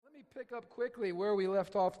pick up quickly where we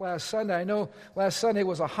left off last Sunday. I know last Sunday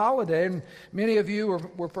was a holiday, and many of you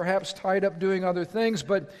were perhaps tied up doing other things,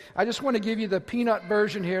 but I just want to give you the peanut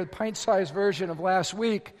version here, the pint-sized version of last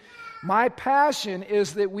week. My passion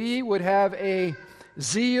is that we would have a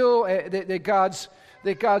zeal, that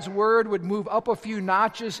God's Word would move up a few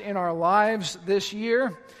notches in our lives this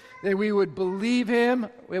year, that we would believe Him,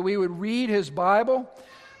 that we would read His Bible,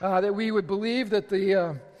 that we would believe that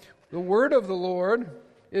the Word of the Lord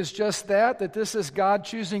is just that this is God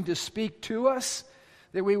choosing to speak to us,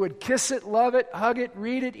 that we would kiss it, love it, hug it,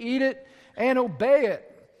 read it, eat it, and obey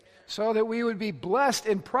it, so that we would be blessed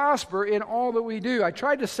and prosper in all that we do. I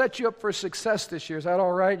tried to set you up for success this year. Is that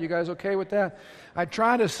all right? You guys okay with that? I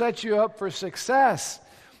tried to set you up for success.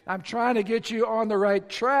 I'm trying to get you on the right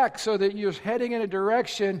track so that you're heading in a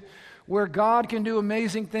direction where God can do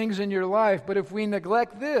amazing things in your life. But if we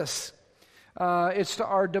neglect this, it's to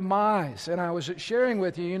our demise. And I was sharing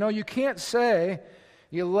with you, you can't say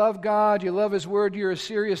you love God, you love His Word, you're a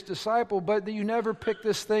serious disciple, but that you never pick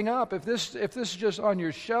this thing up. If this is just on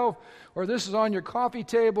your shelf, or this is on your coffee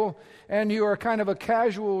table, and you are kind of a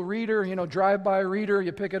casual reader, drive-by reader,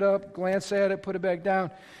 you pick it up, glance at it, put it back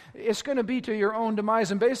down, it's going to be to your own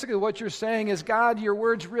demise. And basically what you're saying is, God, your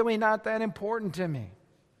Word's really not that important to me.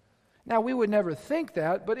 Now, we would never think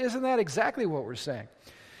that, but isn't that exactly what we're saying?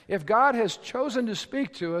 If God has chosen to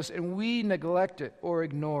speak to us and we neglect it or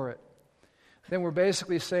ignore it, then we're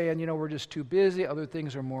basically saying, we're just too busy, other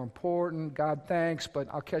things are more important. God, thanks, but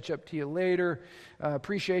I'll catch up to you later.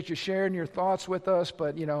 Appreciate you sharing your thoughts with us,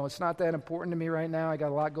 but, it's not that important to me right now. I got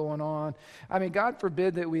a lot going on. I mean, God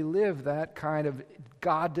forbid that we live that kind of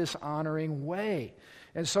God-dishonoring way.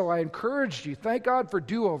 And so I encouraged you, thank God for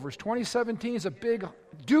do-overs. 2017 is a big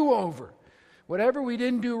do-over. Whatever we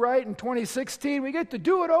didn't do right in 2016, we get to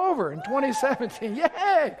do it over in 2017.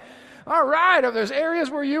 Yay! All right, if there's areas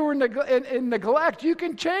where you were in neglect, you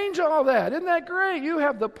can change all that. Isn't that great? You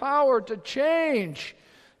have the power to change.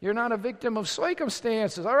 You're not a victim of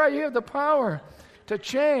circumstances. All right, you have the power to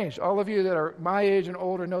change. All of you that are my age and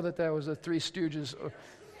older know that was the Three Stooges.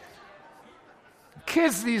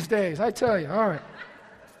 Kids these days, I tell you. All right.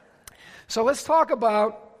 So let's talk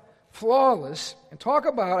about flawless, and talk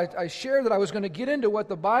about, I shared that I was going to get into what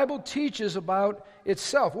the Bible teaches about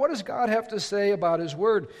itself. What does God have to say about His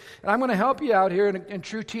Word? And I'm going to help you out here in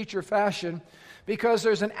true teacher fashion, because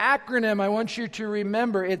there's an acronym I want you to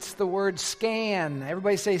remember. It's the word SCAN.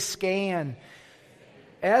 Everybody say SCAN.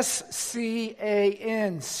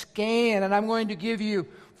 S-C-A-N, SCAN. And I'm going to give you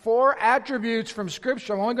 4 attributes from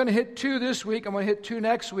Scripture. I'm only going to hit 2 this week. I'm going to hit 2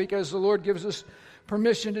 next week as the Lord gives us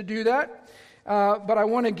permission to do that. But I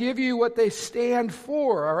want to give you what they stand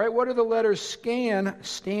for, all right? What do the letters SCAN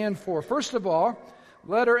stand for? First of all,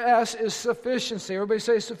 letter S is sufficiency. Everybody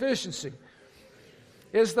say sufficiency.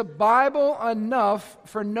 Is the Bible enough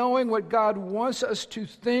for knowing what God wants us to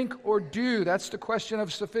think or do? That's the question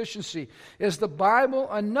of sufficiency. Is the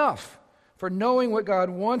Bible enough for knowing what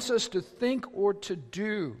God wants us to think or to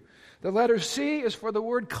do? The letter C is for the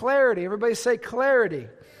word clarity. Everybody say clarity.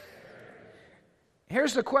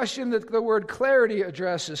 Here's the question that the word clarity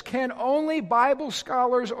addresses. Can only Bible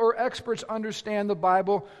scholars or experts understand the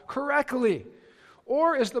Bible correctly?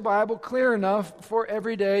 Or is the Bible clear enough for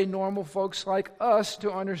everyday normal folks like us to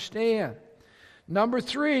understand? Number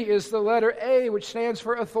 3 is the letter A, which stands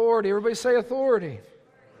for authority. Everybody say authority.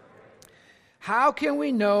 How can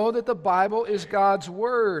we know that the Bible is God's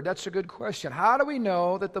Word? That's a good question. How do we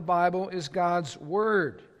know that the Bible is God's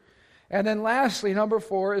Word? And then lastly, number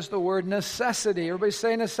 4 is the word necessity. Everybody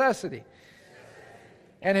say necessity.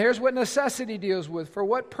 And here's what necessity deals with. For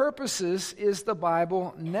what purposes is the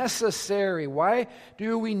Bible necessary? Why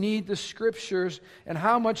do we need the Scriptures? And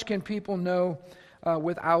how much can people know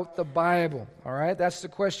without the Bible? All right, that's the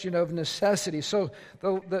question of necessity. So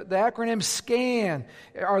the acronym SCAN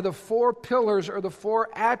are the 4 pillars or the 4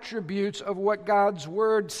 attributes of what God's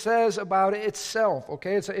Word says about itself.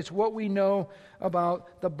 Okay, it's what we know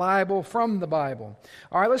about the Bible from the Bible.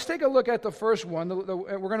 All right, let's take a look at the first one.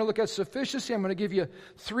 We're going to look at sufficiency. I'm going to give you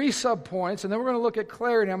 3 subpoints, and then we're going to look at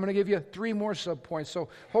clarity. I'm going to give you 3 more subpoints. So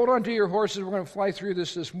hold on to your horses. We're going to fly through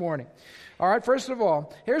this morning. All right, first of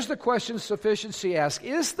all, here's the question sufficiency asks.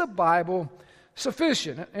 Is the Bible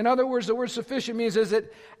sufficient? In other words, the word sufficient means, is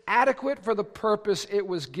it adequate for the purpose it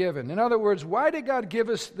was given? In other words, why did God give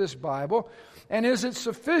us this Bible? And is it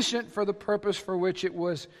sufficient for the purpose for which it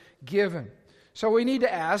was given? So we need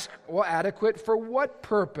to ask, well, adequate for what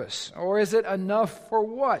purpose? Or is it enough for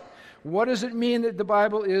what? What does it mean that the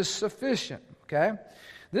Bible is sufficient? Okay?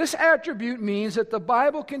 This attribute means that the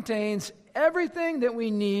Bible contains everything that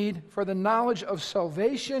we need for the knowledge of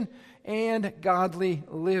salvation and godly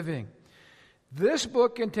living. This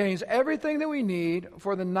book contains everything that we need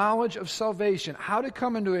for the knowledge of salvation, how to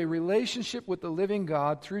come into a relationship with the living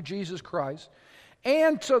God through Jesus Christ,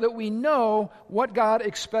 and so that we know what God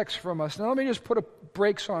expects from us. Now let me just put a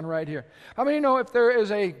brakes on right here. How many know if there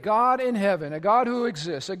is a God in heaven, a God who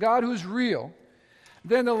exists, a God who's real,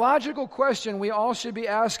 then the logical question we all should be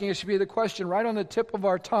asking, it should be the question right on the tip of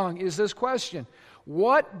our tongue, is this question: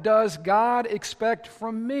 what does God expect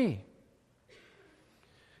from me?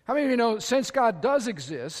 How many of you know, since God does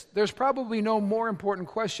exist, there's probably no more important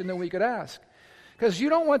question than we could ask? Because you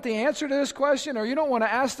don't want the answer to this question, or you don't want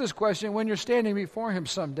to ask this question when you're standing before Him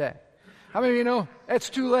someday. How many of you know it's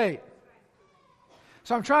too late?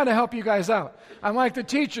 So I'm trying to help you guys out. I'm like the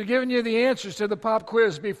teacher giving you the answers to the pop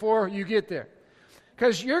quiz before you get there.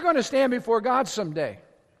 Because you're going to stand before God someday.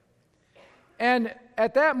 And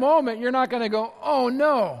at that moment, you're not going to go, oh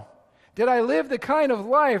no, did I live the kind of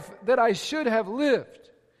life that I should have lived?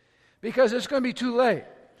 Because it's going to be too late.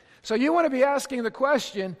 So you want to be asking the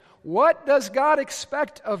question, what does God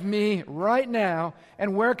expect of me right now?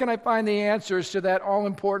 And where can I find the answers to that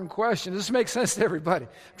all-important question? Does this make sense to everybody?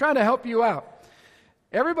 I'm trying to help you out.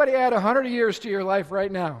 Everybody add 100 years to your life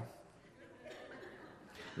right now.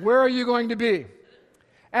 Where are you going to be?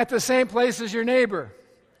 At the same place as your neighbor.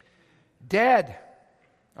 Dead.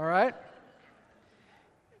 All right?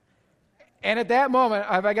 And at that moment,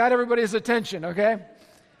 have I got everybody's attention, okay?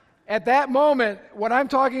 At that moment, what I'm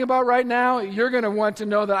talking about right now, you're going to want to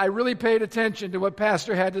know that I really paid attention to what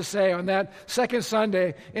Pastor had to say on that second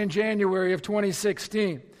Sunday in January of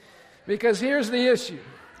 2016. Because here's the issue.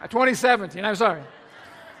 2017, I'm sorry.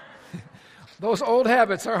 Those old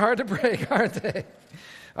habits are hard to break, aren't they?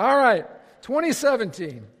 All right,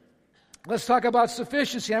 2017. Let's talk about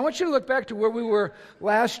sufficiency. I want you to look back to where we were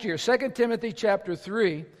last year, 2 Timothy chapter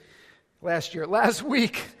 3. Last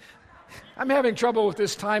week. I'm having trouble with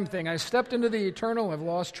this time thing. I stepped into the eternal and I've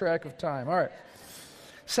lost track of time. All right.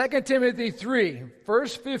 2 Timothy 3,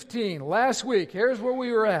 verse 15. Last week, here's where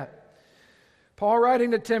we were at. Paul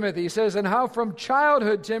writing to Timothy, he says, "And how from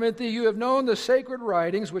childhood, Timothy, you have known the sacred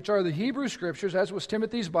writings, which are the Hebrew Scriptures," that's what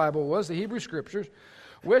Timothy's Bible was, the Hebrew Scriptures,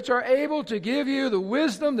 "which are able to give you the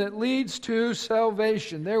wisdom that leads to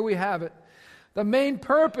salvation." There we have it. The main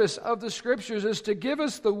purpose of the Scriptures is to give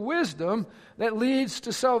us the wisdom that leads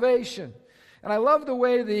to salvation. And I love the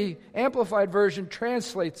way the Amplified Version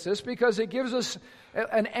translates this, because it gives us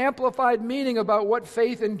an amplified meaning about what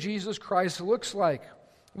faith in Jesus Christ looks like.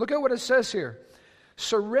 Look at what it says here.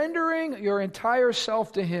 Surrendering your entire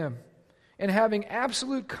self to Him and having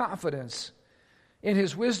absolute confidence in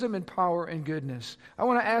His wisdom and power and goodness. I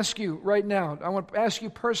want to ask you right now, I want to ask you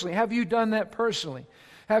personally, have you done that personally?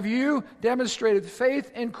 Have you demonstrated faith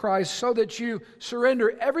in Christ so that you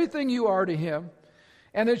surrender everything you are to Him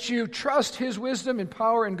and that you trust His wisdom and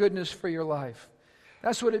power and goodness for your life?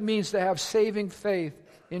 That's what it means to have saving faith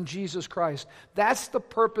in Jesus Christ. That's the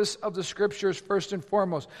purpose of the Scriptures first and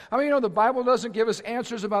foremost. I mean, you know, the Bible doesn't give us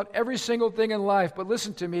answers about every single thing in life, but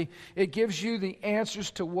listen to me, it gives you the answers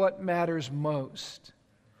to what matters most.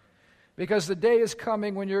 Because the day is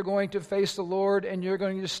coming when you're going to face the Lord and you're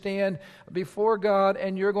going to stand before God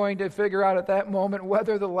and you're going to figure out at that moment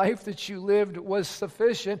whether the life that you lived was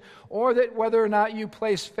sufficient, or that whether or not you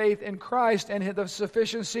placed faith in Christ and the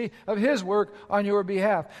sufficiency of His work on your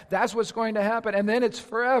behalf. That's what's going to happen. And then it's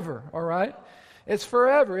forever, all right? It's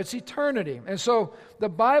forever. It's eternity. And so the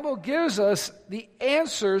Bible gives us the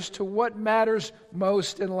answers to what matters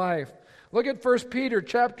most in life. Look at 1 Peter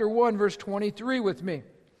chapter 1, verse 23 with me.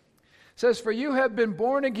 It says, "For you have been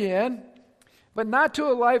born again, but not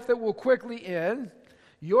to a life that will quickly end.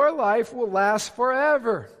 Your life will last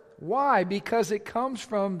forever." Why? Because it comes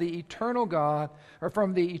from the eternal God, or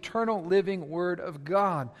from the eternal living Word of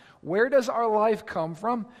God. Where does our life come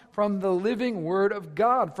from? From the living Word of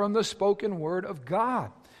God, from the spoken Word of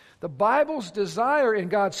God. The Bible's desire in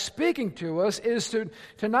God speaking to us is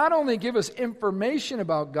to not only give us information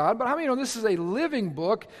about God, but how many know this is a living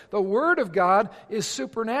book? The Word of God is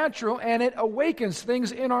supernatural, and it awakens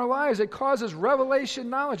things in our lives. It causes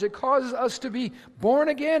revelation knowledge. It causes us to be born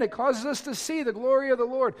again. It causes us to see the glory of the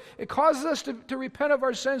Lord. It causes us to repent of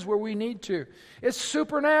our sins where we need to. It's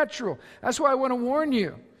supernatural. That's why I want to warn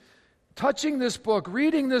you. Touching this book,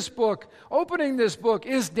 reading this book, opening this book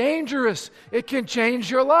is dangerous. It can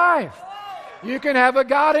change your life. You can have a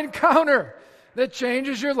God encounter that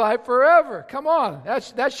changes your life forever. Come on,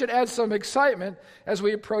 that should add some excitement as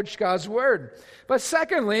we approach God's Word. But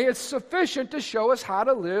secondly, it's sufficient to show us how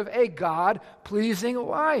to live a God-pleasing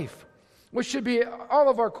life. which should be all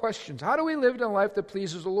of our questions. How do we live in a life that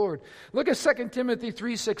pleases the Lord? Look at 2 Timothy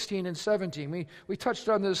 3:16 and 17. We touched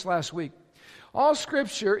on this last week. All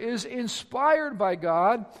Scripture is inspired by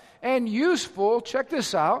God and useful. Check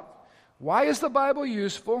this out. Why is the Bible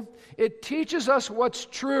useful? It teaches us what's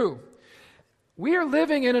true. We are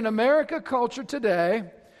living in an America culture today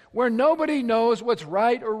where nobody knows what's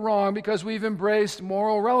right or wrong because we've embraced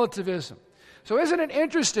moral relativism. So isn't it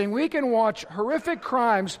interesting? We can watch horrific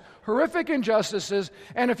crimes, horrific injustices,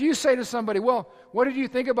 and if you say to somebody, well, what did you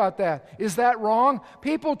think about that? Is that wrong?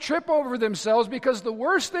 People trip over themselves because the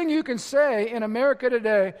worst thing you can say in America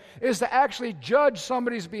today is to actually judge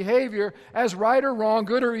somebody's behavior as right or wrong,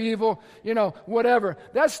 good or evil, whatever.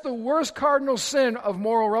 That's the worst cardinal sin of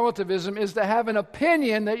moral relativism, is to have an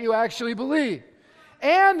opinion that you actually believe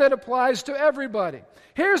and that applies to everybody.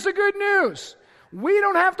 Here's the good news. We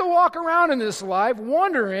don't have to walk around in this life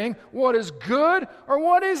wondering what is good or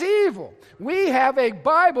what is evil. We have a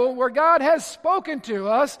Bible where God has spoken to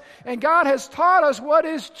us and God has taught us what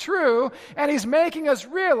is true, and He's making us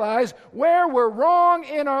realize where we're wrong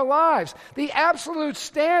in our lives. The absolute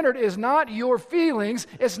standard is not your feelings.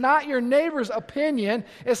 It's not your neighbor's opinion.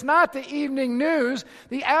 It's not the evening news.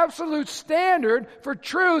 The absolute standard for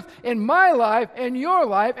truth in my life and your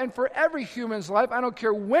life and for every human's life, I don't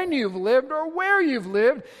care when you've lived or where you've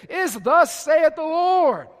lived, is thus saith the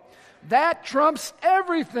Lord. That trumps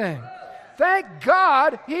everything. Thank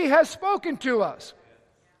God He has spoken to us.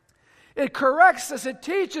 It corrects us, it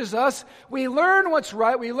teaches us, we learn what's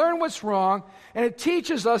right, we learn what's wrong, and it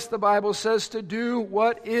teaches us, the Bible says, to do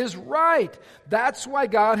what is right. That's why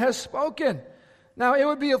God has spoken. Now, it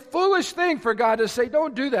would be a foolish thing for God to say,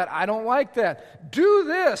 don't do that. I don't like that. Do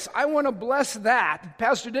this. I want to bless that.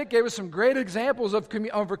 Pastor Dick gave us some great examples of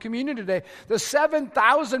our communion today. The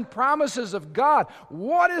 7,000 promises of God.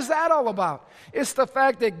 What is that all about? It's the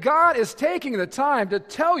fact that God is taking the time to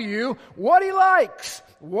tell you what He likes,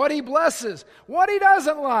 what He blesses, what He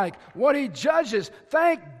doesn't like, what He judges.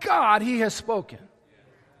 Thank God He has spoken.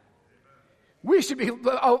 We should be, of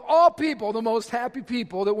all people, the most happy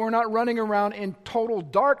people that we're not running around in total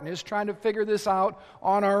darkness trying to figure this out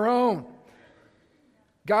on our own.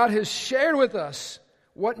 God has shared with us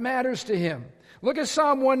what matters to Him. Look at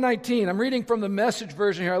Psalm 119. I'm reading from the Message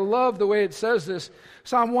version here. I love the way it says this.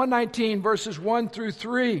 Psalm 119, verses 1 through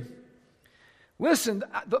 3. Listen,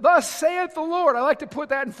 thus saith the Lord. I like to put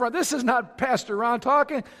that in front. This is not Pastor Ron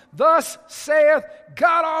talking. Thus saith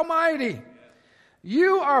God Almighty.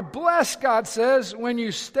 You are blessed, God says, when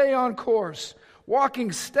you stay on course,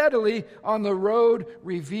 walking steadily on the road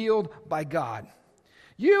revealed by God.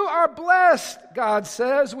 You are blessed, God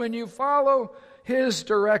says, when you follow His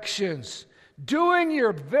directions, doing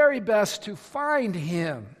your very best to find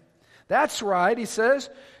Him. That's right, He says.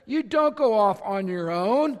 You don't go off on your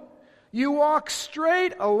own. You walk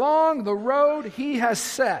straight along the road He has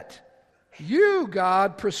set. You,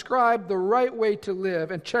 God, prescribed the right way to live.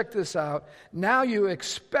 And check this out. Now you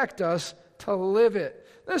expect us to live it.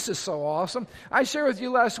 This is so awesome. I shared with you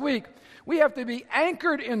last week, we have to be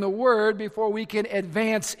anchored in the Word before we can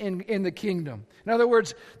advance in the kingdom. In other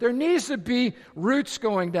words, there needs to be roots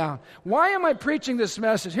going down. Why am I preaching this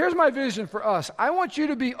message? Here's my vision for us. I want you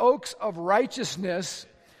to be oaks of righteousness,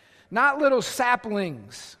 not little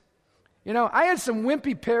saplings. I had some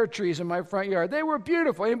wimpy pear trees in my front yard. They were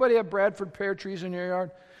beautiful. Anybody have Bradford pear trees in your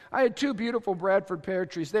yard? I had 2 beautiful Bradford pear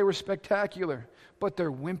trees. They were spectacular, but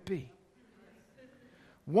they're wimpy.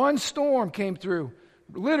 One storm came through,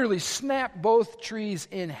 literally snapped both trees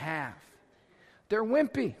in half. They're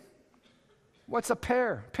wimpy. What's a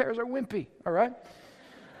pear? Pears are wimpy, all right?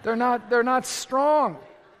 They're not strong.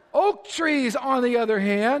 Oak trees, on the other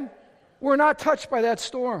hand, were not touched by that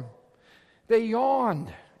storm. They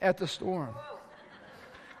yawned at the storm.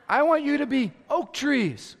 I want you to be oak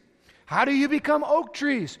trees. How do you become oak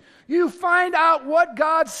trees? You find out what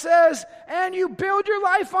God says and you build your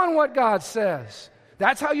life on what God says.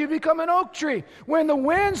 That's how you become an oak tree. When the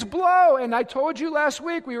winds blow, and I told you last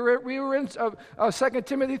week, we were in 2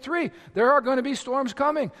 Timothy 3, there are going to be storms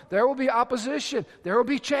coming. There will be opposition. There will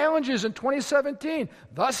be challenges in 2017.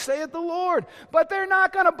 Thus saith the Lord. But they're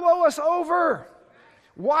not going to blow us over.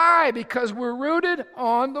 Why? Because we're rooted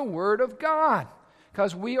on the Word of God.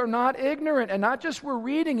 Because we are not ignorant. And not just we're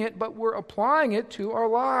reading it, but we're applying it to our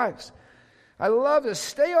lives. I love this.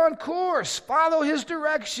 Stay on course. Follow His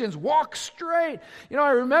directions. Walk straight. I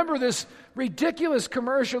remember this ridiculous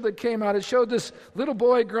commercial that came out. It showed this little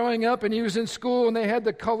boy growing up, and he was in school, and they had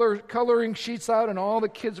the coloring sheets out, and all the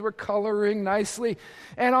kids were coloring nicely.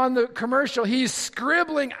 And on the commercial, he's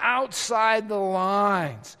scribbling outside the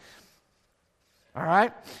lines. All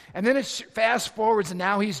right? And then it fast forwards, and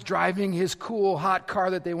now he's driving his cool, hot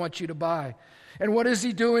car that they want you to buy. And what is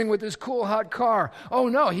he doing with his cool, hot car? Oh,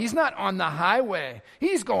 no, he's not on the highway.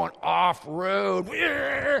 He's going off-road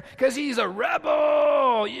because he's a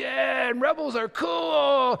rebel. Yeah, and rebels are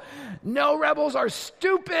cool. No, rebels are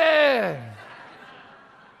stupid.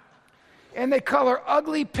 And they color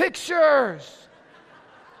ugly pictures.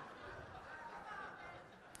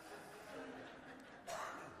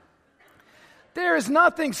 There is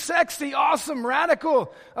nothing sexy, awesome,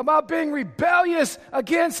 radical about being rebellious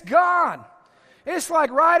against God. It's like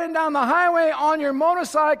riding down the highway on your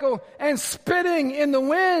motorcycle and spitting in the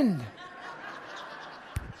wind.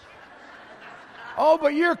 Oh,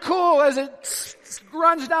 but you're cool as it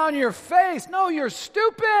runs down your face. No, you're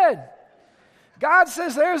stupid. God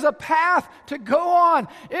says there's a path to go on.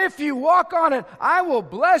 If you walk on it, I will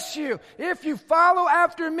bless you. If you follow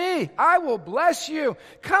after me, I will bless you.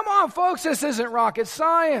 Come on, folks, this isn't rocket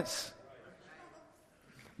science.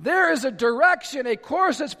 There is a direction, a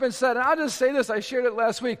course that's been set. And I'll just say this, I shared it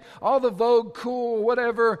last week. All the Vogue, cool,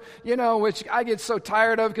 whatever, which I get so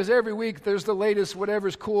tired of because every week there's the latest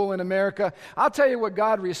whatever's cool in America. I'll tell you what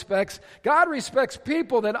God respects. God respects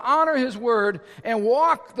people that honor His word and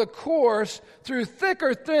walk the course through thick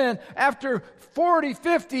or thin after 40,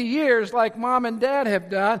 50 years like mom and dad have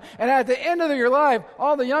done. And at the end of your life,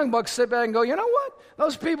 all the young bucks sit back and go, you know what?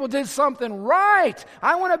 Those people did something right.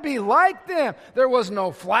 I want to be like them. There was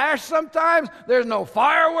no flash sometimes. There's no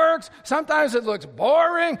fireworks. Sometimes it looks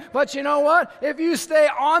boring. But you know what? If you stay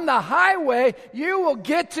on the highway, you will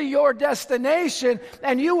get to your destination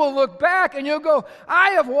and you will look back and you'll go,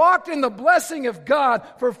 I have walked in the blessing of God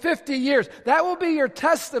for 50 years. That will be your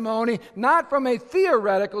testimony, not from a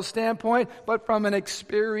theoretical standpoint, but from an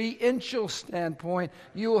experiential standpoint.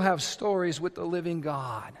 You will have stories with the living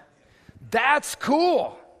God. That's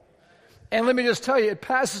cool. And let me just tell you, it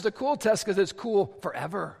passes the cool test because it's cool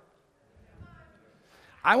forever.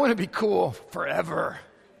 I want to be cool forever.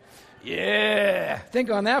 Yeah.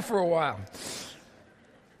 Think on that for a while.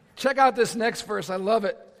 Check out this next verse. I love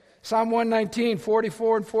it. Psalm 119,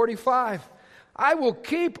 44 and 45. I will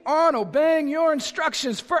keep on obeying your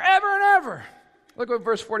instructions forever and ever. Look what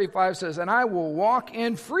verse 45 says. And I will walk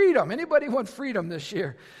in freedom. Anybody want freedom this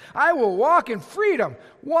year? I will walk in freedom.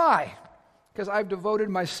 Why? Because I've devoted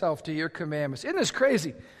myself to your commandments. Isn't this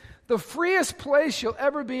crazy? The freest place you'll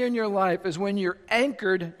ever be in your life is when you're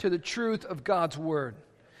anchored to the truth of God's word.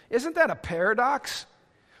 Isn't that a paradox?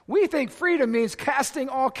 We think freedom means casting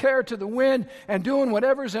all care to the wind and doing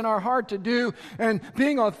whatever's in our heart to do and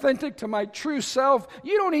being authentic to my true self.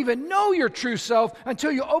 You don't even know your true self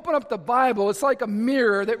until you open up the Bible. It's like a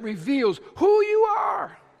mirror that reveals who you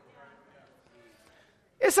are.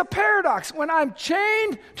 It's a paradox. When I'm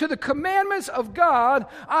chained to the commandments of God,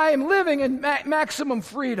 I am living in maximum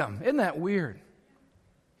freedom. Isn't that weird?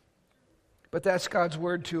 But that's God's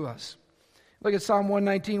word to us. Look at Psalm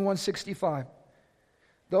 119, 165.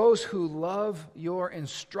 Those who love your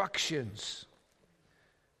instructions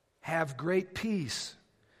have great peace,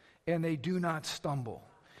 and they do not stumble.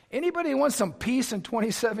 Anybody want some peace in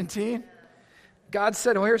 2017? God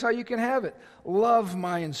said, well, here's how you can have it. Love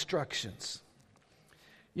my instructions.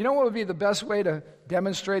 You know what would be the best way to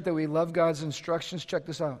demonstrate that we love God's instructions? Check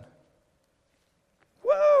this out.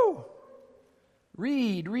 Woo!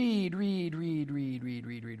 Read.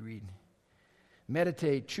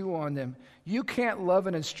 Meditate, chew on them. You can't love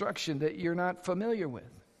an instruction that you're not familiar with.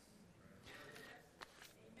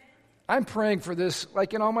 I'm praying for this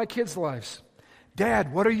like in all my kids' lives.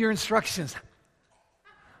 Dad, what are your instructions?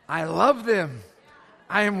 I love them.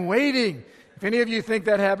 I am waiting. If any of you think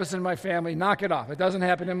that happens in my family, knock it off. It doesn't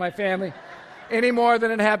happen in my family any more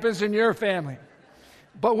than it happens in your family.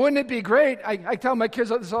 But wouldn't it be great? I tell my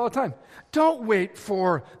kids this all the time. Don't wait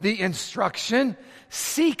for the instruction.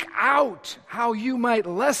 Seek out how you might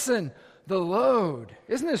lessen the load.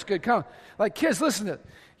 Isn't this good? Come, like kids, listen to it.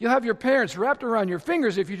 You'll have your parents wrapped around your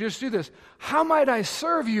fingers if you just do this. How might I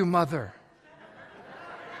serve you, mother?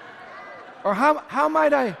 Or how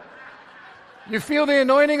might I? You feel the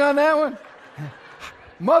anointing on that one?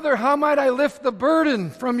 Mother, how might I lift the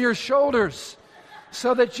burden from your shoulders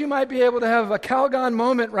so that you might be able to have a Calgon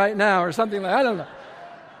moment right now or something like that? I don't know.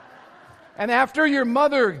 And after your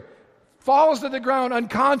mother falls to the ground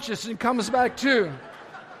unconscious and comes back to,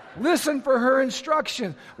 listen for her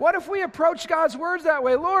instruction. What if we approach God's words that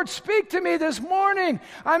way? Lord, speak to me this morning.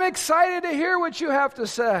 I'm excited to hear what you have to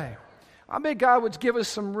say. I bet God would give us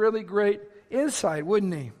some really great insight,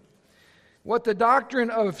 wouldn't He? What the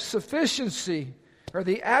doctrine of sufficiency or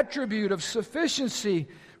the attribute of sufficiency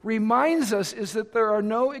reminds us is that there are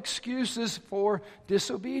no excuses for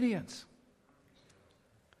disobedience.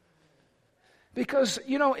 Because,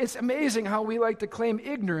 it's amazing how we like to claim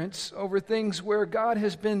ignorance over things where God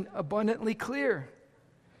has been abundantly clear.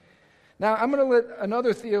 Now, I'm going to let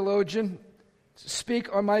another theologian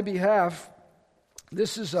speak on my behalf.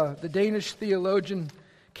 This is the Danish theologian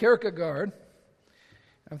Kierkegaard.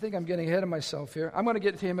 I think I'm getting ahead of myself here. I'm going to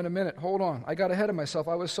get to him in a minute. Hold on. I got ahead of myself.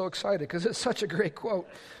 I was so excited because it's such a great quote.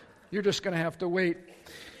 You're just going to have to wait.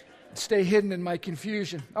 Stay hidden in my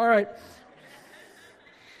confusion. All right.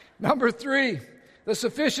 Number 3, the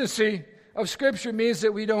sufficiency of Scripture means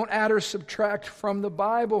that we don't add or subtract from the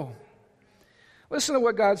Bible. Listen to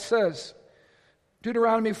what God says.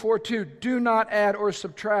 Deuteronomy 4:2, do not add or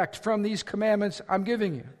subtract from these commandments I'm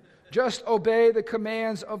giving you. Just obey the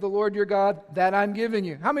commands of the Lord your God that I'm giving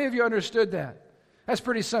you. How many of you understood that? That's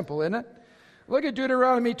pretty simple, isn't it? Look at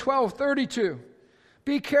Deuteronomy 12:32.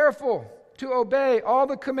 Be careful to obey all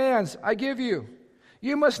the commands I give you.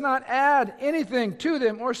 You must not add anything to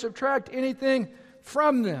them or subtract anything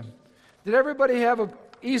from them. Did everybody have an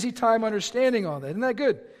easy time understanding all that? Isn't that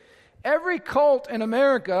good? Every cult in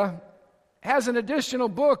America has an additional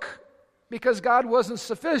book because God wasn't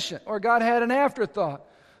sufficient or God had an afterthought.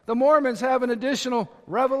 The Mormons have an additional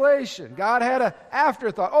revelation. God had an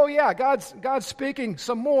afterthought. Oh yeah, God's speaking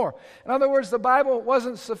some more. In other words, the Bible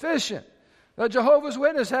wasn't sufficient. The Jehovah's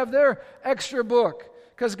Witnesses have their extra book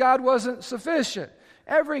because God wasn't sufficient.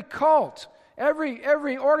 Every cult,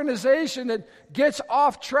 every organization that gets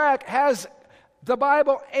off track has the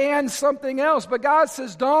Bible and something else. But God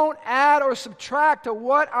says, don't add or subtract to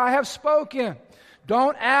what I have spoken.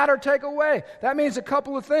 Don't add or take away. That means a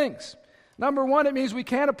couple of things. Number one, it means we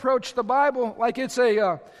can't approach the Bible like it's you've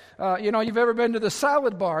ever been to the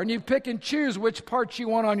salad bar and you pick and choose which parts you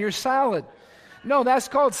want on your salad. No, that's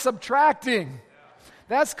called subtracting.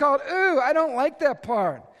 That's called, I don't like that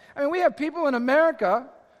part. I mean, we have people in America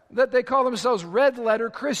that they call themselves red letter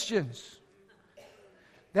Christians.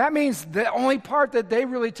 That means the only part that they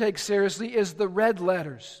really take seriously is the red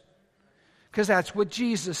letters. Because that's what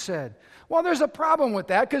Jesus said. Well, there's a problem with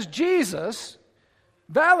that because Jesus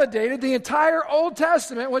validated the entire Old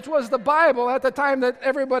Testament, which was the Bible at the time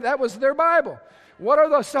that was their Bible. What are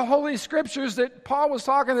the Holy Scriptures that Paul was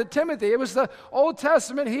talking to Timothy? It was the Old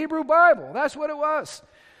Testament Hebrew Bible. That's what it was.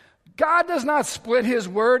 God does not split His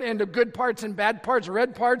Word into good parts and bad parts,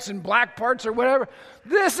 red parts and black parts or whatever.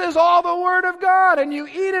 This is all the Word of God, and you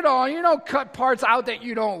eat it all. You don't cut parts out that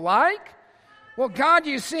you don't like. Well, God,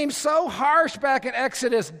 you seem so harsh back in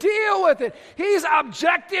Exodus. Deal with it. He's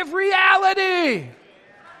objective reality.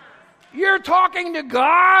 You're talking to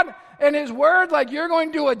God and His Word like you're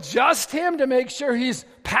going to adjust Him to make sure He's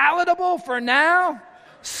palatable for now?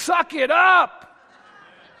 Suck it up.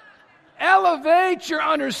 Elevate your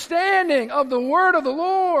understanding of the Word of the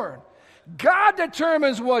Lord. God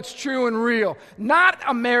determines what's true and real, not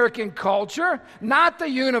American culture, not the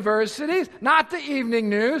universities, not the evening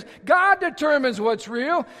news. God determines what's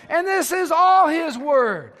real, and this is all His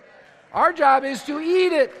Word. Our job is to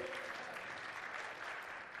eat it.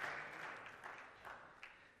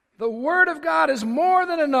 The Word of God is more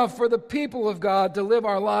than enough for the people of God to live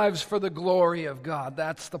our lives for the glory of God.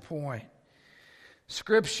 That's the point.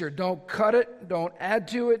 Scripture, don't cut it, don't add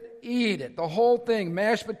to it, eat it. The whole thing,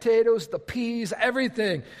 mashed potatoes, the peas,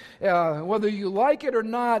 everything. Whether you like it or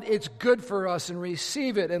not, it's good for us, and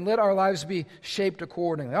receive it and let our lives be shaped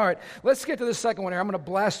accordingly. All right, let's get to the second one here. I'm going to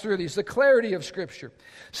blast through these. The clarity of Scripture.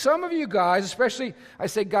 Some of you guys, especially, I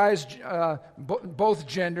say guys, both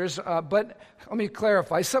genders, but let me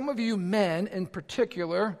clarify. Some of you men in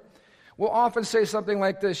particular will often say something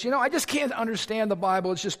like this, I just can't understand the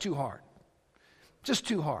Bible, it's just too hard. Just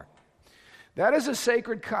too hard. That is a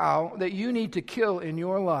sacred cow that you need to kill in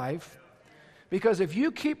your life, because if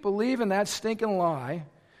you keep believing that stinking lie,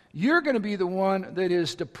 you're going to be the one that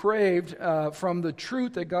is depraved from the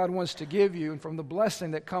truth that God wants to give you and from the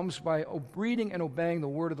blessing that comes by reading and obeying the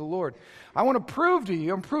word of the Lord. I want to prove to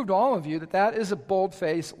you and prove to all of you that is a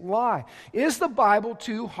bold-faced lie. Is the Bible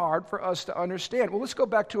too hard for us to understand? Well, let's go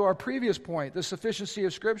back to our previous point, the sufficiency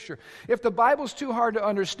of Scripture. If the Bible's too hard to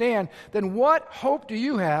understand, then what hope do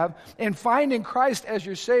you have in finding Christ as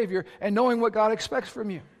your Savior and knowing what God expects from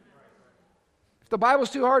you? If the Bible's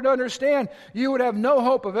too hard to understand, you would have no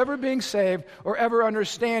hope of ever being saved or ever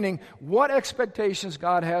understanding what expectations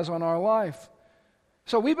God has on our life.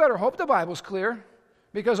 So we better hope the Bible's clear,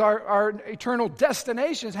 because our eternal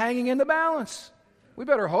destination is hanging in the balance. We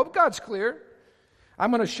better hope God's clear.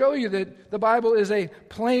 I'm going to show you that the Bible is a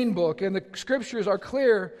plain book, and the Scriptures are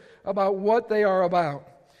clear about what they are about.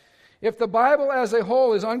 If the Bible as a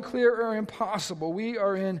whole is unclear or impossible, we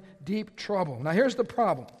are in deep trouble. Now here's the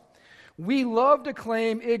problem. We love to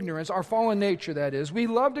claim ignorance, our fallen nature, that is. We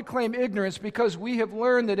love to claim ignorance because we have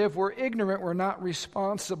learned that if we're ignorant, we're not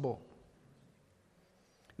responsible.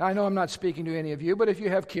 Now, I know I'm not speaking to any of you, but if you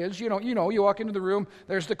have kids, you walk into the room,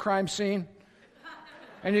 there's the crime scene,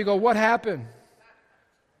 and you go, what happened?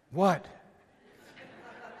 What?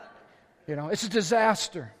 It's a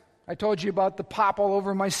disaster. I told you about the pop all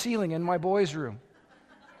over my ceiling in my boys' room.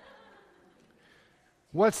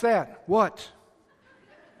 What's that? What?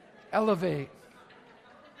 Elevate.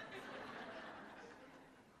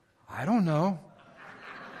 I don't know.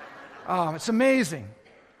 It's amazing.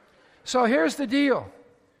 So here's the deal.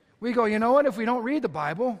 We go, you know what? If we don't read the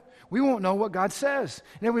Bible, we won't know what God says.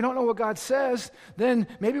 And if we don't know what God says, then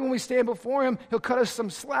maybe when we stand before Him, He'll cut us some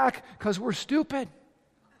slack because we're stupid.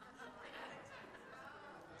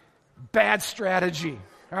 Bad strategy.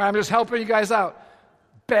 All right, I'm just helping you guys out.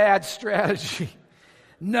 Bad strategy.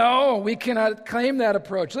 No, we cannot claim that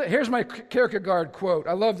approach. Here's my Kierkegaard quote.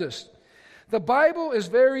 I love this. The Bible is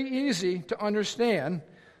very easy to understand,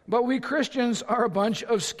 but we Christians are a bunch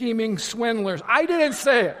of scheming swindlers. I didn't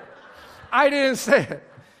say it.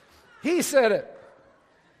 He said it.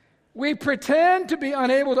 We pretend to be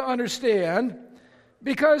unable to understand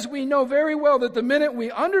because we know very well that the minute we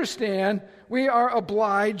understand, we are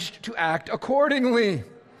obliged to act accordingly.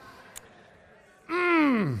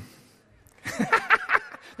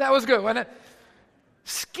 That was good, wasn't it?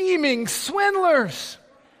 Scheming swindlers.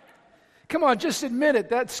 Come on, just admit it.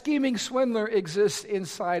 That scheming swindler exists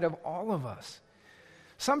inside of all of us.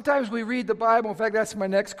 Sometimes we read the Bible. In fact, that's my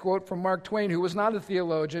next quote from Mark Twain, who was not a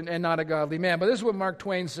theologian and not a godly man. But this is what Mark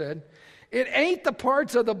Twain said. It ain't the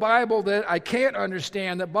parts of the Bible that I can't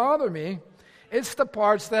understand that bother me. It's the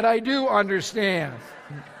parts that I do understand.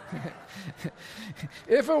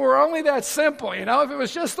 If it were only that simple, if it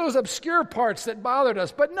was just those obscure parts that bothered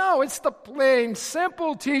us. But no, it's the plain,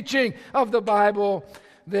 simple teaching of the Bible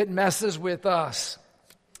that messes with us.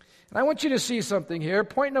 And I want you to see something here.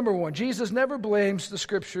 Point number one, Jesus never blames the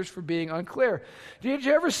Scriptures for being unclear. Did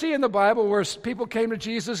you ever see in the Bible where people came to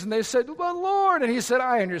Jesus and they said, well, Lord, and He said,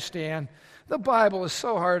 I understand. The Bible is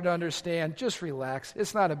so hard to understand. Just relax.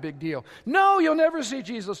 It's not a big deal. No, you'll never see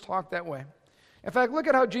Jesus talk that way. In fact, look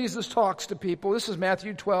at how Jesus talks to people. This is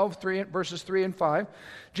Matthew 12, verses 3 and 5.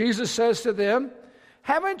 Jesus says to them,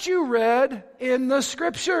 haven't you read in the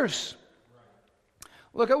Scriptures?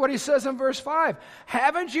 Look at what He says in verse 5.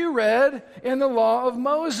 Haven't you read in the law of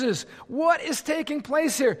Moses? What is taking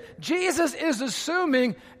place here? Jesus is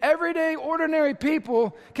assuming everyday, ordinary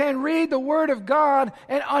people can read the Word of God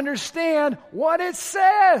and understand what it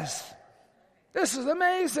says. This is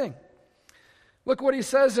amazing. Look what He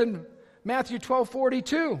says in Matthew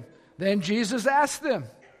 12:42. Then Jesus asked them,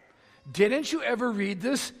 didn't you ever read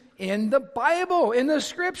this in the Bible, in the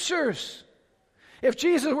Scriptures? If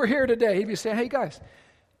Jesus were here today, He'd be saying, hey guys,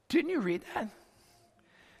 didn't you read that?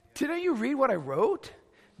 Didn't you read what I wrote?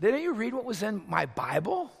 Didn't you read what was in my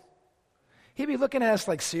Bible? He'd be looking at us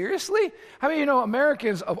like, seriously? I mean,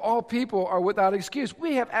 Americans of all people are without excuse.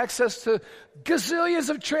 We have access to gazillions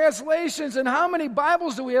of translations, and how many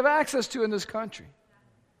Bibles do we have access to in this country?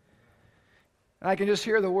 And I can just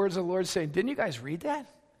hear the words of the Lord saying, didn't you guys read that?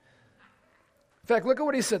 In fact, look at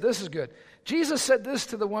what He said. This is good. Jesus said this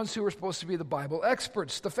to the ones who were supposed to be the Bible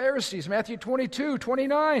experts, the Pharisees, Matthew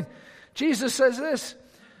 22:29. Jesus says this,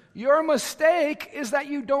 your mistake is that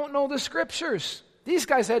you don't know the Scriptures. These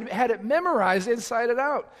guys had it memorized inside and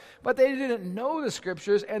out, but they didn't know the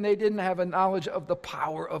Scriptures and they didn't have a knowledge of the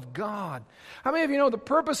power of God. How many of you know the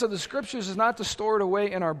purpose of the Scriptures is not to store it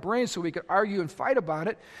away in our brains so we could argue and fight about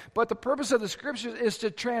it, but the purpose of the Scriptures is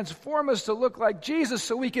to transform us to look like Jesus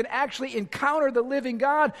so we can actually encounter the living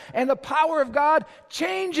God, and the power of God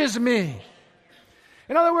changes me.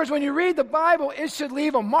 In other words, when you read the Bible, it should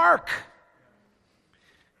leave a mark.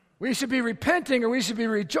 We should be repenting, or we should be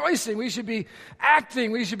rejoicing, we should be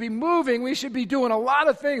acting, we should be moving, we should be doing a lot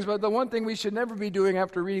of things, but the one thing we should never be doing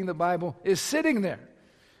after reading the Bible is sitting there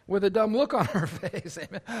with a dumb look on our face.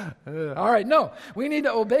 Amen. All right, no, we need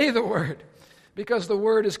to obey the Word because the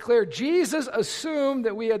Word is clear. Jesus assumed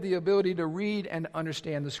that we had the ability to read and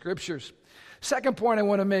understand the Scriptures. Second point I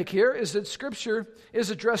want to make here is that Scripture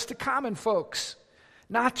is addressed to common folks,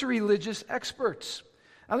 not to religious experts.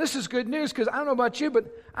 Now, this is good news because I don't know about you, but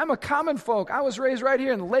I'm a common folk. I was raised right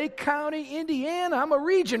here in Lake County, Indiana. I'm a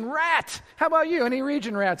region rat. How about you? Any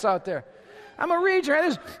region rats out there? I'm a region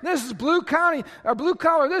rat. This is blue county, or blue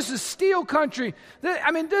collar. This is steel country.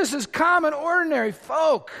 This is common, ordinary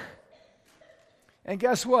folk. And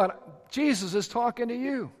guess what? Jesus is talking to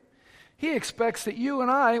you. He expects that you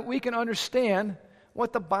and we can understand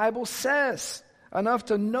what the Bible says. enough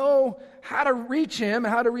to know how to reach him,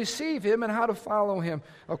 how to receive him, and how to follow him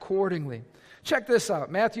accordingly. Check this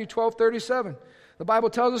out, Matthew 12:37. The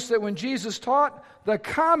Bible tells us that when Jesus taught, the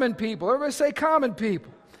common people, everybody say common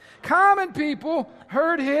people. Common people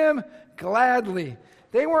heard him gladly.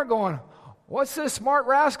 They weren't going, what's this smart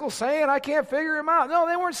rascal saying? I can't figure him out. No,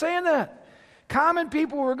 they weren't saying that. Common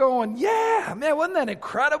people were going, yeah, man, wasn't that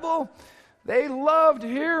incredible? They loved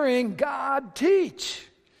hearing God teach,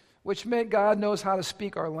 which meant God knows how to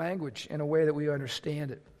speak our language in a way that we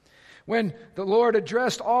understand it. When the Lord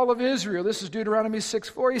addressed all of Israel, this is Deuteronomy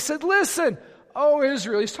 6:4, he said, listen, O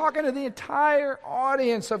Israel. He's talking to the entire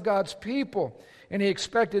audience of God's people, and he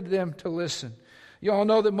expected them to listen. You all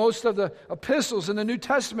know that most of the epistles in the New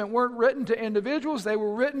Testament weren't written to individuals. They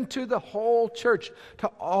were written to the whole church, to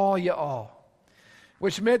all y'all.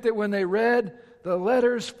 Which meant that when they read the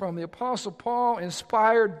letters from the Apostle Paul,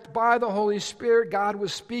 inspired by the Holy Spirit, God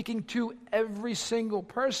was speaking to every single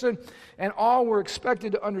person, and all were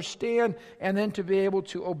expected to understand and then to be able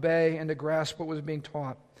to obey and to grasp what was being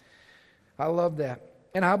taught. I love that.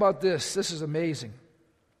 And how about this? This is amazing.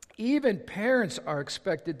 Even parents are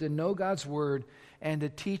expected to know God's Word and to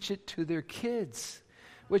teach it to their kids,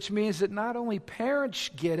 which means that not only parents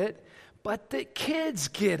get it, but the kids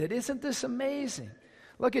get it. Isn't this amazing?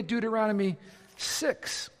 Look at Deuteronomy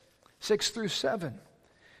 6:6-7.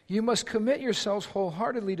 You must commit yourselves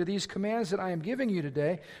wholeheartedly to these commands that I am giving you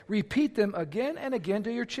today. Repeat them again and again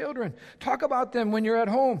to your children. Talk about them when you're at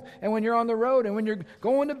home and when you're on the road and when you're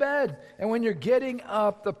going to bed and when you're getting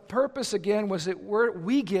up. The purpose, again, was that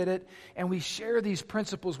we get it and we share these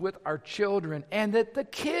principles with our children and that the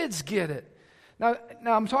kids get it. Now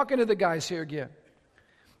I'm talking to the guys here again.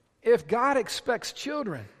 If God expects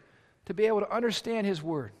children to be able to understand His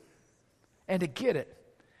Word and to get it,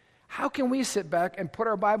 how can we sit back and put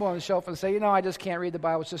our Bible on the shelf and say, I just can't read the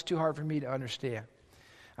Bible, it's just too hard for me to understand?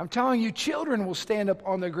 I'm telling you, children will stand up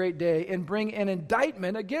on the great day and bring an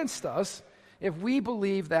indictment against us if we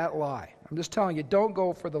believe that lie. I'm just telling you, don't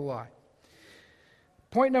go for the lie.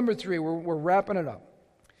 Point number 3, we're wrapping it up.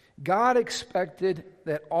 God expected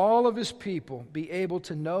that all of His people be able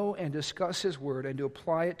to know and discuss His Word and to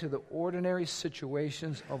apply it to the ordinary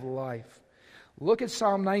situations of life. Look at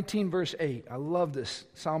Psalm 19, verse 8. I love this.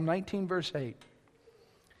 Psalm 19, verse 8.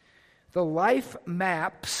 The life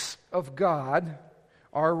maps of God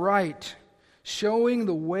are right, showing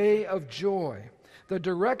the way of joy. The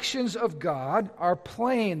directions of God are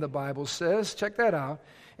plain, the Bible says. Check that out.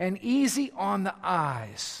 And easy on the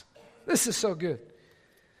eyes. This is so good.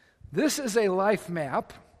 This is a life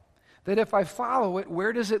map that if I follow it,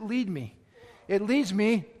 where does it lead me? It leads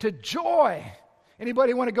me to joy.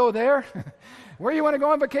 Anybody want to go there? Where you want to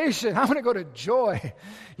go on vacation? I want to go to joy.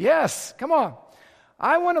 Yes, come on.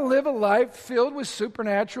 I want to live a life filled with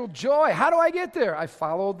supernatural joy. How do I get there? I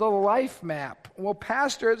follow the life map. Well,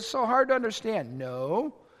 Pastor, it's so hard to understand.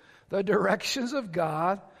 No, the directions of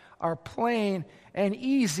God are plain and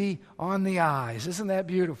easy on the eyes. Isn't that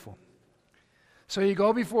beautiful? So you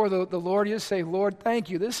go before the Lord, you say, Lord,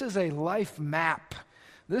 thank you. This is a life map.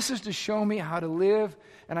 This is to show me how to live,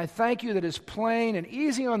 and I thank you that it's plain and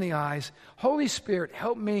easy on the eyes. Holy Spirit,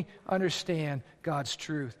 help me understand God's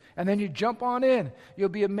truth. And then you jump on in. You'll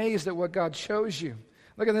be amazed at what God shows you.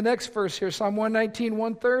 Look at the next verse here, Psalm 119,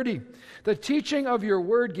 130. The teaching of your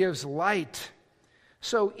word gives light,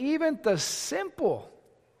 so even the simple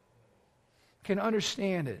can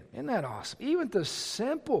understand it. Isn't that awesome? Even the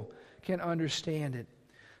simple can understand it.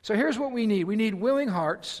 So here's what we need. We need willing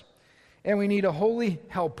hearts. And we need a holy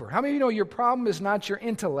helper. How many of you know your problem is not your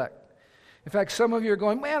intellect? In fact, some of you are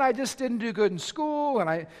going, man, I just didn't do good in school, and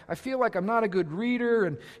I feel like I'm not a good reader.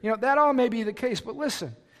 And, that all may be the case. But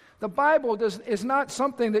listen, the Bible is not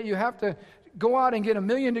something that you have to go out and get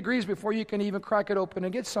 1,000,000 degrees before you can even crack it open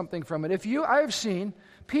and get something from it. I have seen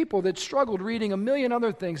people that struggled reading 1,000,000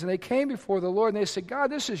 other things, and they came before the Lord, and they said,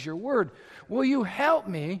 God, this is your word. Will you help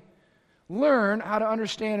me learn how to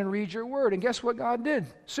understand and read your word? And guess what God did?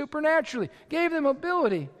 Supernaturally gave them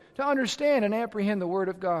ability to understand and apprehend the word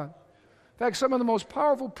of God. In fact, some of the most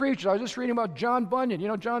powerful preachers, I was just reading about John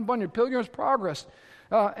Bunyan. John Bunyan, Pilgrim's Progress,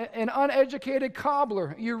 an uneducated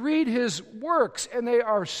cobbler. You read his works and they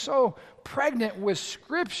are so pregnant with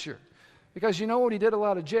Scripture because he did a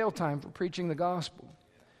lot of jail time for preaching the gospel.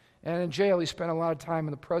 And in jail, he spent a lot of time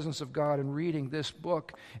in the presence of God and reading this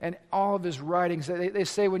book. And all of his writings, they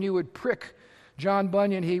say when you would prick John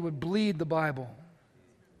Bunyan, he would bleed the Bible.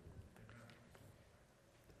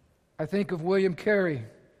 I think of William Carey,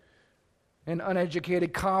 an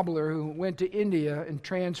uneducated cobbler who went to India and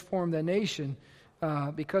transformed the nation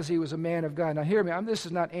because he was a man of God. Now hear me, this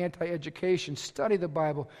is not anti-education. Study the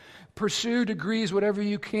Bible. Pursue degrees, whatever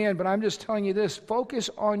you can, but I'm just telling you this. Focus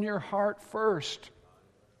on your heart first.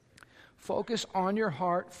 Focus on your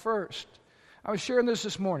heart first. I was sharing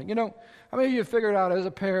this morning. You know, how many of you have figured out as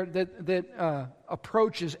a parent that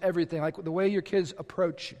approaches everything, like the way your kids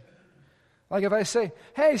approach you? Like if I say,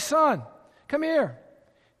 hey, son, come here.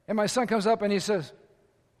 And my son comes up and he says,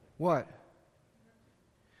 what?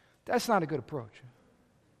 That's not a good approach.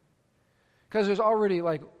 Because there's already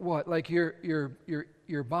like, what? Like you're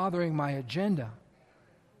bothering my agenda.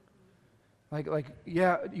 Like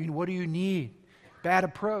yeah, what do you need? Bad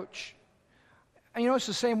approach. And it's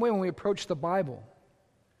the same way when we approach the Bible.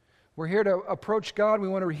 We're here to approach God. We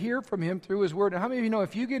want to hear from Him through His Word. And how many of you know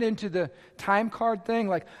if you get into the time card thing,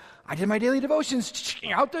 like, I did my daily devotions,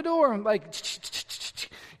 out the door, I'm like,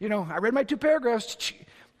 I read my 2 paragraphs,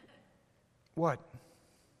 what?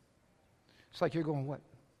 It's like you're going, what?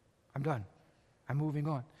 I'm done. I'm moving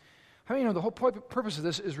on. How many of you know the whole purpose of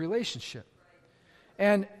this is relationship?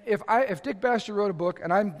 And if Dick Baxter wrote a book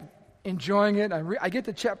and I'm enjoying it, I get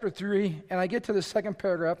to chapter 3 and I get to the second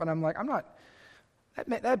paragraph and I'm like,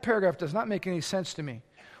 that paragraph does not make any sense to me.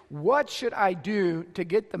 What should I do to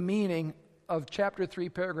get the meaning of chapter 3,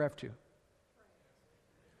 paragraph 2?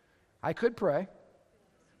 I could pray,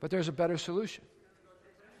 but there's a better solution.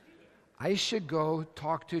 I should go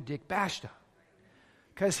talk to Dick Baxter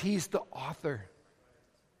because he's the author.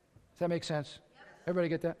 Does that make sense? Everybody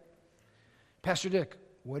get that? Pastor Dick,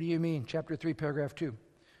 what do you mean, chapter 3, paragraph 2?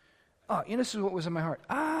 Oh, this is what was in my heart.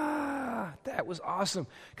 That was awesome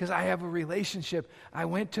because I have a relationship. I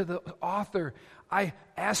went to the author. I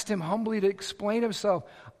asked him humbly to explain himself.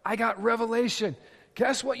 I got revelation.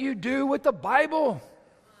 Guess what you do with the Bible?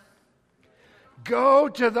 Go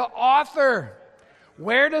to the author.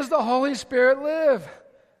 Where does the Holy Spirit live?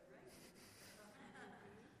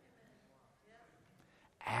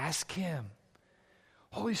 Ask Him.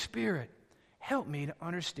 Holy Spirit, help me to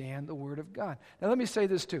understand the Word of God. Now let me say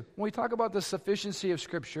this too. When we talk about the sufficiency of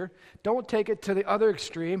Scripture, don't take it to the other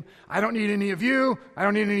extreme. I don't need any of you. I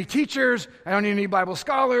don't need any teachers. I don't need any Bible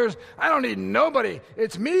scholars. I don't need nobody.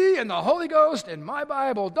 It's me and the Holy Ghost and my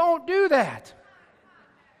Bible. Don't do that.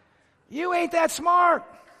 You ain't that smart.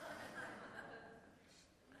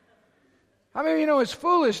 How many of you know it's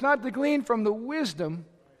foolish not to glean from the wisdom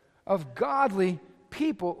of godly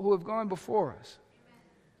people who have gone before us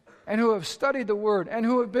and who have studied the Word and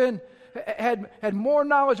who have had more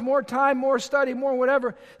knowledge, more time, more study, more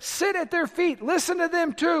whatever. Sit at their feet. Listen to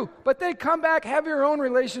them too. But then come back, have your own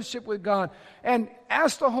relationship with God and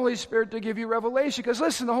ask the Holy Spirit to give you revelation. Because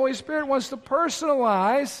listen, the Holy Spirit wants to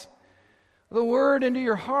personalize the Word into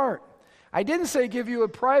your heart. I didn't say give you a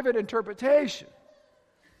private interpretation.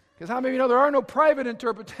 Because how many of you know there are no private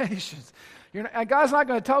interpretations? God's not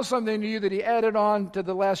going to tell something to you that He added on to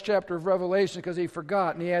the last chapter of Revelation because He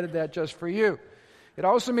forgot and He added that just for you. It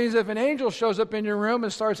also means if an angel shows up in your room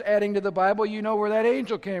and starts adding to the Bible, you know where that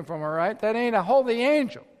angel came from, all right? That ain't a holy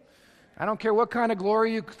angel. I don't care what kind of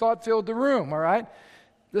glory you thought filled the room, all right?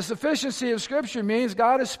 The sufficiency of Scripture means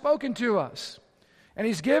God has spoken to us. And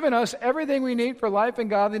He's given us everything we need for life and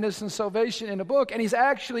godliness and salvation in a book. And He's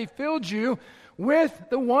actually filled you with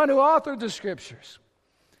the one who authored the Scriptures.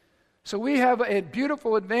 So we have a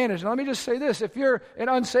beautiful advantage. Now let me just say this. If you're an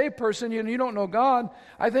unsaved person and you don't know God,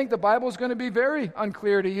 I think the Bible is going to be very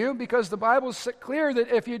unclear to you because the Bible is clear that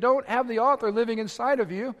if you don't have the author living inside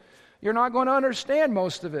of you, you're not going to understand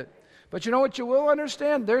most of it. But you know what you will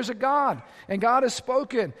understand? There's a God, and God has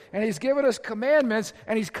spoken, and He's given us commandments,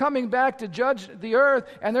 and He's coming back to judge the earth,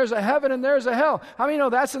 and there's a heaven and there's a hell. How many know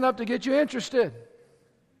that's enough to get you interested?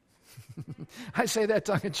 I say that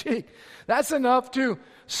tongue in cheek. That's enough to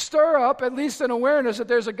stir up at least an awareness that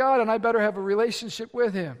there's a God and I better have a relationship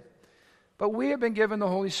with Him. But we have been given the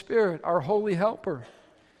Holy Spirit, our holy helper,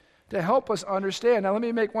 to help us understand. Now let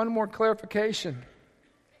me make one more clarification.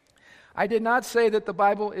 I did not say that the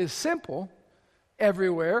Bible is simple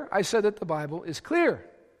everywhere. I said that the Bible is clear.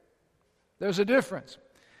 There's a difference.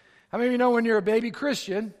 How many of you know when you're a baby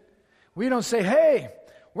Christian, we don't say, hey,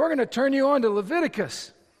 we're going to turn you on to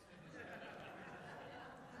Leviticus.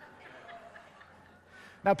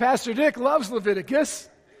 Now, Pastor Dick loves Leviticus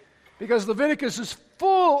because Leviticus is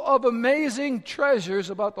full of amazing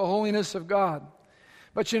treasures about the holiness of God.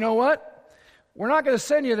 But you know what? We're not going to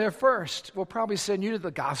send you there first. We'll probably send you to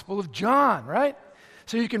the Gospel of John, right?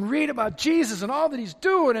 So you can read about Jesus and all that He's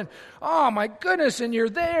doing and, oh my goodness, and you're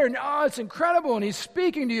there and, oh, it's incredible. And He's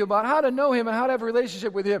speaking to you about how to know Him and how to have a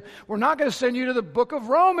relationship with Him. We're not going to send you to the book of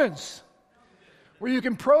Romans. where you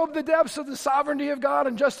can probe the depths of the sovereignty of God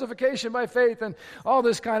and justification by faith and all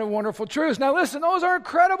this kind of wonderful truths. Now listen, those are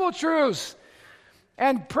incredible truths.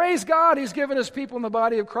 And praise God, He's given us people in the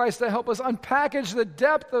body of Christ to help us unpackage the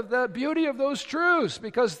depth of the beauty of those truths,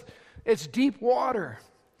 because it's deep water.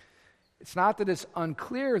 It's not that it's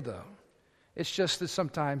unclear, though. It's just that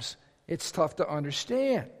sometimes it's tough to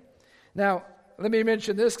understand. Now, let me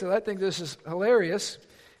mention this because I think this is hilarious.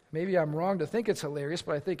 Maybe I'm wrong to think it's hilarious,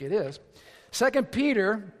 but I think it is. 2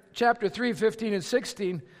 Peter chapter 3, 15 and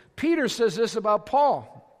 16, Peter says this about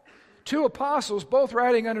Paul. Two apostles, both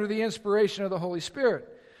writing under the inspiration of the Holy Spirit.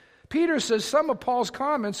 Peter says some of Paul's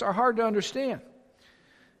comments are hard to understand.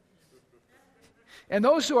 And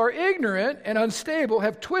those who are ignorant and unstable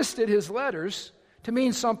have twisted his letters to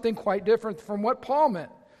mean something quite different from what Paul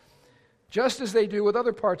meant, just as they do with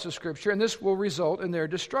other parts of Scripture, and this will result in their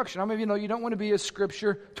destruction. How many of you know you don't want to be a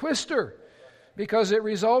Scripture twister because it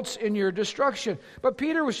results in your destruction? But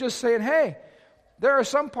Peter was just saying, hey, there are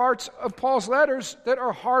some parts of Paul's letters that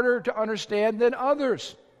are harder to understand than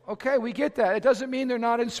others. Okay, we get that. It doesn't mean they're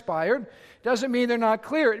not inspired. It doesn't mean they're not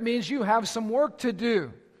clear. It means you have some work to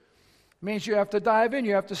do. It means you have to dive in.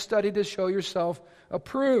 You have to study to show yourself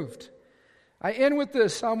approved. I end with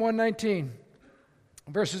this, Psalm 119,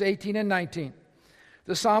 verses 18 and 19.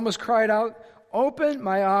 The psalmist cried out, "Open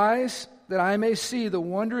my eyes that I may see the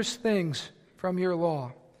wondrous things from your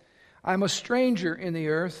law. I'm a stranger in the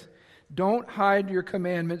earth. Don't hide your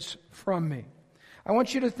commandments from me." I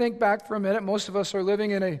want you to think back for a minute. Most of us are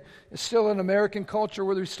living in still an American culture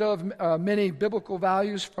where we still have many biblical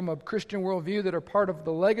values from a Christian worldview that are part of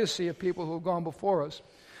the legacy of people who have gone before us.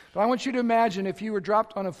 But I want you to imagine if you were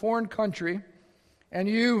dropped on a foreign country and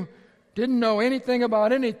you didn't know anything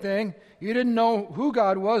about anything, you didn't know who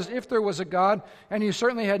God was, if there was a God, and you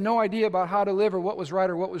certainly had no idea about how to live or what was right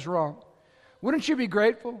or what was wrong. Wouldn't you be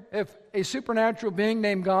grateful if a supernatural being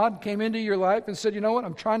named God came into your life and said, you know what,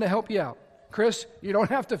 I'm trying to help you out. Chris, you don't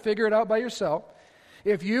have to figure it out by yourself.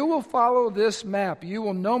 If you will follow this map, you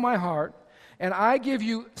will know my heart, and I give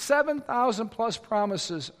you 7,000 plus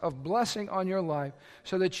promises of blessing on your life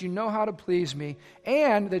so that you know how to please me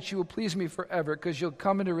and that you will please me forever, because you'll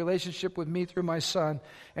come into relationship with me through my Son,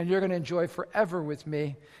 and you're going to enjoy forever with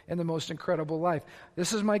me in the most incredible life.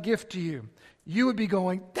 This is my gift to you. You would be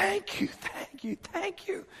going, thank you, thank you, thank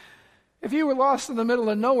you. If you were lost in the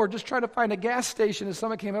middle of nowhere, just trying to find a gas station, and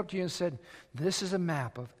someone came up to you and said, this is a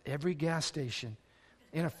map of every gas station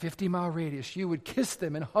in a 50-mile radius, you would kiss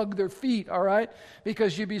them and hug their feet, all right?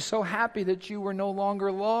 Because you'd be so happy that you were no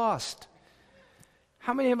longer lost.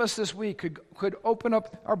 How many of us this week could open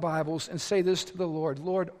up our Bibles and say this to the Lord,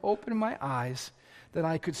 Lord, open my eyes that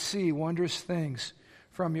I could see wondrous things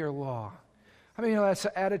from your law? I mean, that's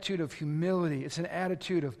an attitude of humility. It's an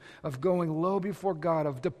attitude of going low before God,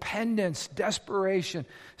 of dependence, desperation,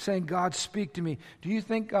 saying, God, speak to me. Do you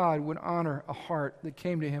think God would honor a heart that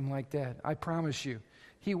came to him like that? I promise you,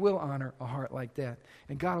 he will honor a heart like that.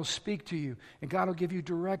 And God will speak to you, and God will give you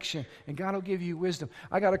direction, and God will give you wisdom.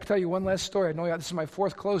 I got to tell you one last story. I know this is my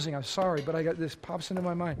fourth closing. I'm sorry, but this pops into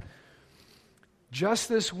my mind. Just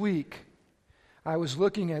this week, I was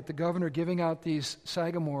looking at the governor giving out these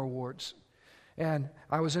Sagamore Awards. And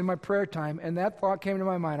I was in my prayer time, and that thought came to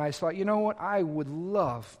my mind. I thought, you know what? I would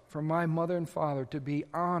love for my mother and father to be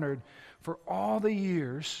honored for all the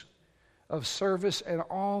years of service and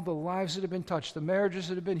all the lives that have been touched, the marriages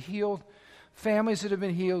that have been healed, families that have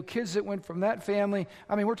been healed, kids that went from that family.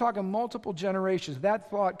 I mean, we're talking multiple generations. That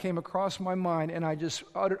thought came across my mind, and I just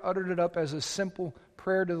uttered it up as a simple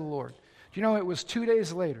prayer to the Lord. Do you know, it was 2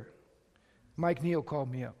 days later, Mike Neal called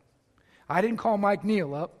me up. I didn't call Mike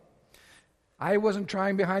Neal up. I wasn't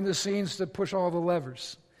trying behind the scenes to push all the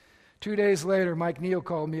levers. 2 days later, Mike Neal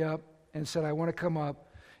called me up and said, I want to come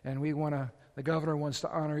up, and the governor wants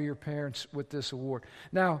to honor your parents with this award.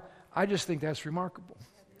 Now, I just think that's remarkable.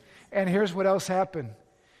 And here's what else happened.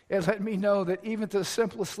 It let me know that even the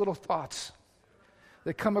simplest little thoughts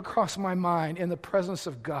that come across my mind in the presence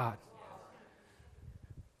of God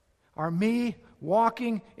are me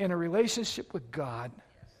walking in a relationship with God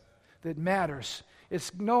that matters.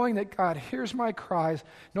 It's knowing that God hears my cries,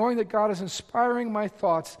 knowing that God is inspiring my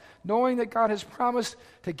thoughts, knowing that God has promised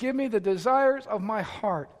to give me the desires of my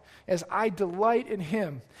heart as I delight in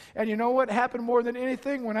him. And you know what happened more than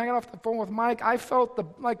anything? When I got off the phone with Mike, I felt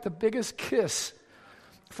like the biggest kiss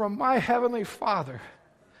from my heavenly Father.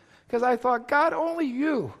 Because I thought, God, only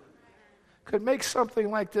you could make something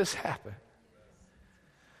like this happen.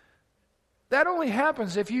 That only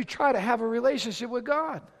happens if you try to have a relationship with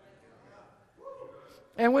God.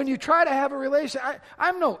 And when you try to have a relationship,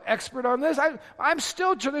 I'm no expert on this.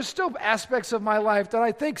 There's still aspects of my life that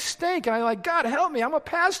I think stink. And I'm like, God, help me. I'm a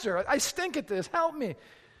pastor. I stink at this. Help me.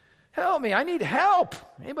 Help me. I need help.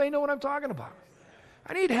 Anybody know what I'm talking about?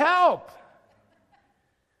 I need help.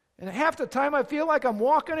 And half the time I feel like I'm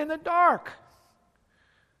walking in the dark.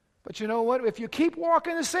 But you know what? If you keep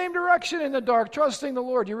walking the same direction in the dark, trusting the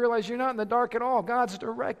Lord, you realize you're not in the dark at all. God's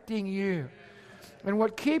directing you. And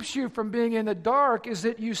what keeps you from being in the dark is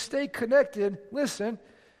that you stay connected, listen,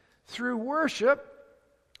 through worship,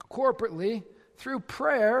 corporately, through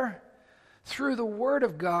prayer, through the Word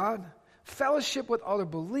of God, fellowship with other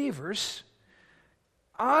believers,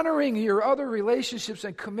 honoring your other relationships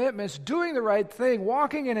and commitments, doing the right thing,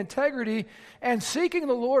 walking in integrity, and seeking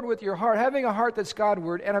the Lord with your heart, having a heart that's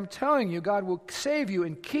Godward. And I'm telling you, God will save you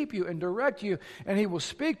and keep you and direct you, and He will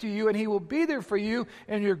speak to you, and He will be there for you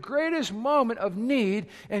in your greatest moment of need,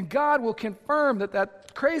 and God will confirm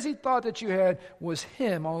that crazy thought that you had was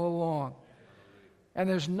Him all along. And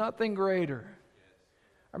there's nothing greater.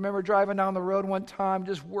 I remember driving down the road one time,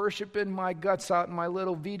 just worshiping my guts out in my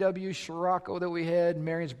little VW Scirocco that we had.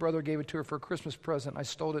 Marion's brother gave it to her for a Christmas present. I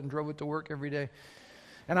stole it and drove it to work every day.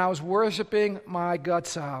 And I was worshiping my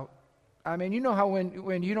guts out. I mean, you know how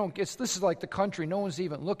when you don't get, this is like the country, no one's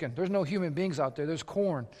even looking. There's no human beings out there. There's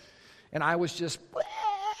corn. And I was just,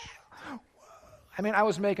 I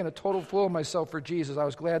was making a total fool of myself for Jesus. I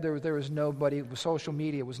was glad there was nobody. Social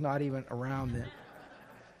media was not even around then.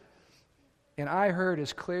 And I heard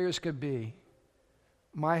as clear as could be,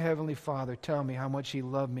 my Heavenly Father tell me how much He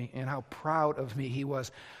loved me and how proud of me He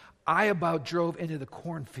was. I about drove into the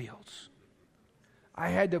cornfields. I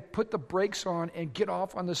had to put the brakes on and get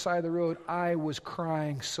off on the side of the road. I was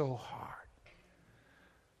crying so hard.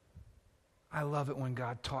 I love it when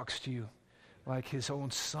God talks to you like His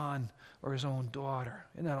own son or His own daughter.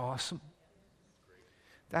 Isn't that awesome?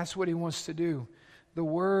 That's what He wants to do. The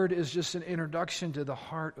Word is just an introduction to the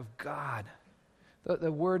heart of God.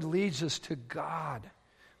 The Word leads us to God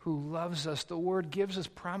who loves us. The Word gives us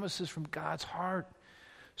promises from God's heart.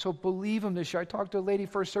 So believe Him this year. I talked to a lady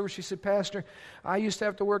first service. She said, Pastor, I used to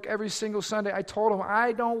have to work every single Sunday. I told him,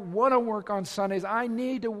 I don't want to work on Sundays. I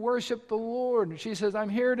need to worship the Lord. And she says, I'm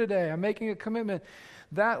here today. I'm making a commitment.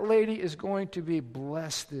 That lady is going to be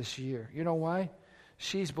blessed this year. You know why?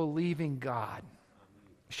 She's believing God.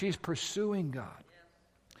 She's pursuing God.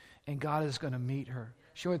 And God is going to meet her.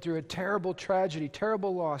 She went through a terrible tragedy,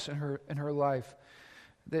 terrible loss in her life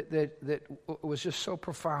that was just so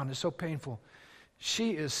profound and so painful.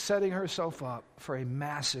 She is setting herself up for a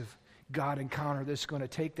massive God encounter that's going to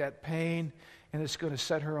take that pain and it's going to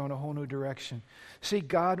set her on a whole new direction. See,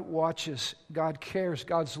 God watches. God cares.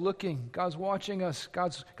 God's looking. God's watching us.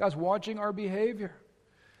 God's watching our behavior.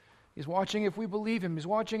 He's watching if we believe Him. He's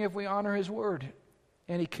watching if we honor His word.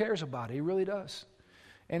 And He cares about it. He really does.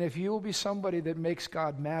 And if you will be somebody that makes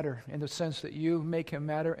God matter in the sense that you make Him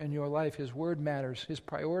matter in your life, His word matters, His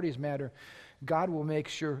priorities matter, God will make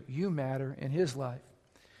sure you matter in His life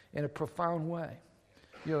in a profound way.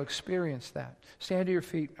 You'll experience that. Stand to your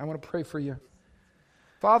feet. I want to pray for you.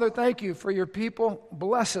 Father, thank You for Your people.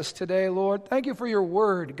 Bless us today, Lord. Thank You for Your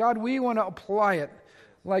word. God, we want to apply it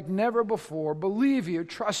like never before. Believe You,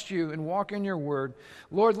 trust You, and walk in Your word.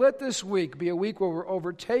 Lord, let this week be a week where we're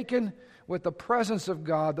overtaken with the presence of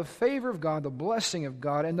God, the favor of God, the blessing of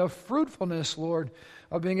God, and the fruitfulness, Lord,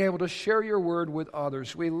 of being able to share Your word with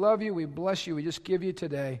others. We love You. We bless You. We just give You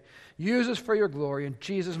today. Use us for Your glory. In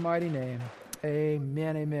Jesus' mighty name,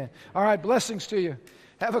 amen, amen. All right, blessings to you.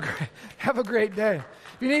 Have a great day.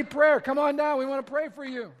 If you need prayer, come on down. We want to pray for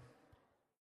you.